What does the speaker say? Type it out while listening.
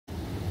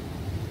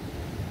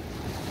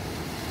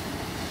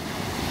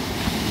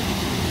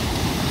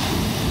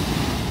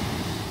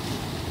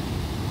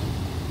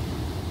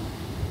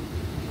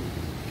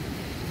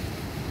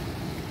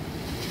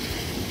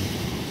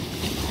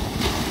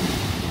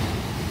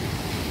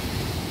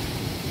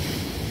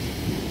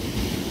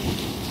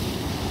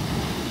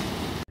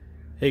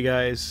Hey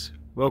guys,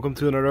 welcome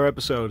to another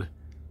episode.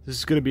 This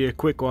is going to be a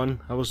quick one.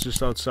 I was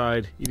just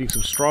outside eating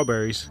some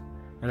strawberries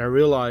and I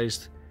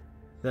realized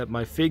that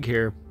my fig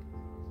here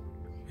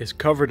is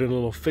covered in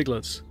little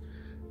figlets.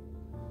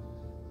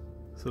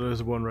 So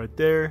there's one right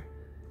there,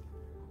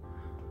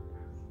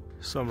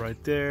 some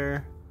right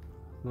there,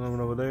 another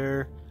one over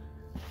there.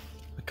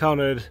 I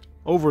counted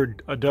over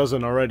a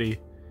dozen already,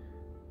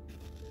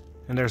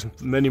 and there's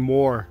many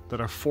more that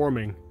are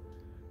forming.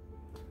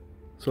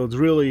 So it's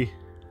really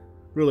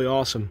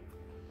awesome.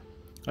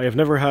 I have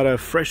never had a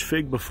fresh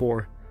fig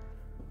before,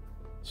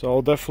 so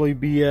I'll definitely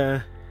be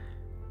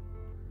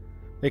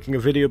making a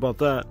video about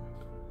that.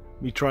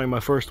 Me trying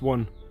my first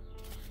one,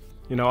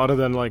 you know, other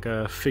than like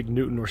a fig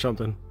Newton or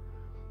something.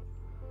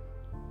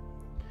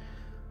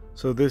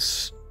 So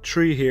this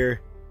tree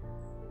here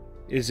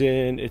is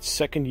in its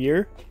second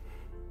year,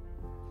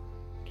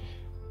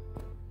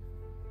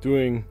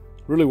 doing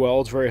really well.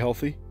 It's very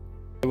healthy.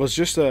 It was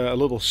just a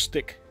little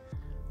stick,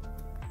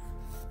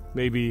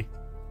 maybe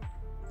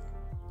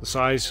the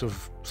size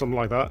of something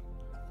like that.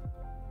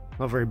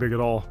 Not very big at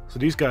all. So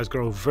these guys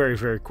grow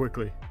very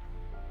quickly.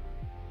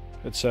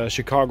 It's a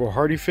Chicago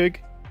hardy fig.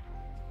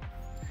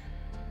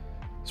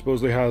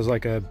 Supposedly has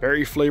like a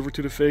berry flavor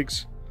to the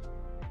figs.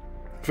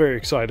 Very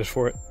excited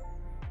for it.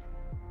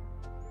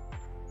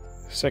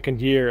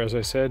 Second year, as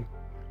I said.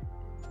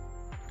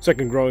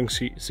 Second growing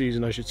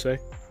season, I should say.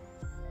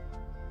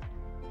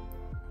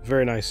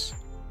 Very nice.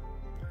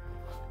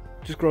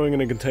 Just growing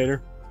in a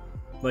container,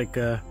 like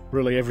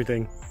really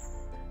everything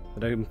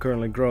that I'm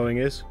currently growing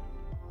is.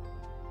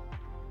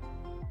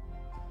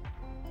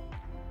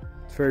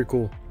 It's very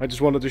cool. I just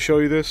wanted to show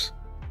you this,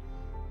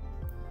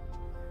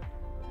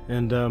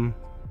 and I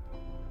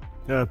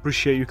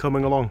appreciate you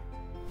coming along.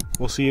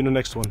 We'll see you in the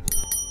next one.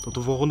 Tot de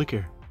volgende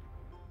keer.